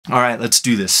Alright, let's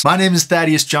do this. My name is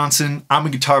Thaddeus Johnson. I'm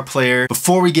a guitar player.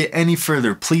 Before we get any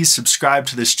further, please subscribe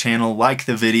to this channel, like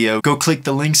the video, go click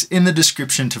the links in the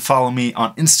description to follow me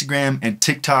on Instagram and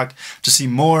TikTok to see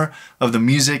more of the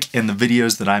music and the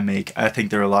videos that I make. I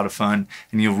think they're a lot of fun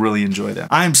and you'll really enjoy them.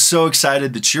 I am so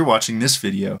excited that you're watching this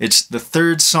video. It's the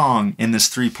third song in this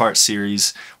 3-part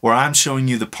series where I'm showing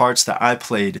you the parts that I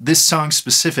played. This song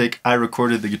specific, I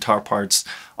recorded the guitar parts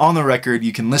on the record.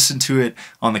 You can listen to it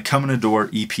on the Come Adore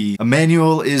EP.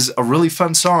 Emmanuel is a really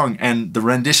fun song, and the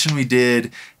rendition we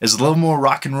did is a little more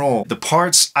rock and roll. The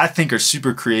parts I think are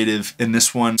super creative in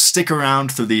this one. Stick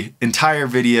around through the entire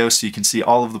video so you can see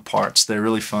all of the parts. They're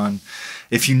really fun.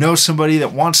 If you know somebody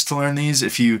that wants to learn these,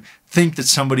 if you think that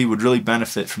somebody would really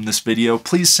benefit from this video,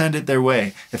 please send it their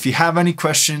way. If you have any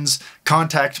questions,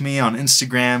 contact me on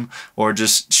Instagram or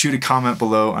just shoot a comment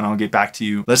below and I'll get back to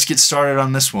you. Let's get started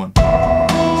on this one.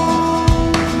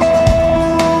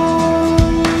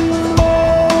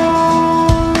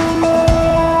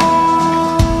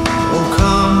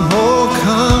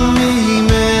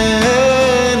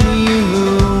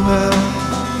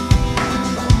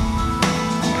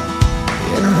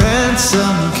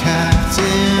 Some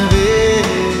captive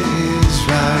Israel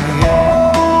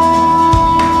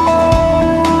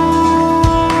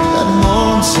that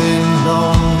mourns in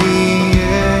lonely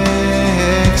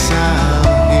exile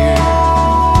here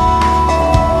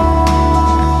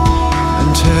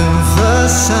until the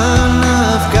sun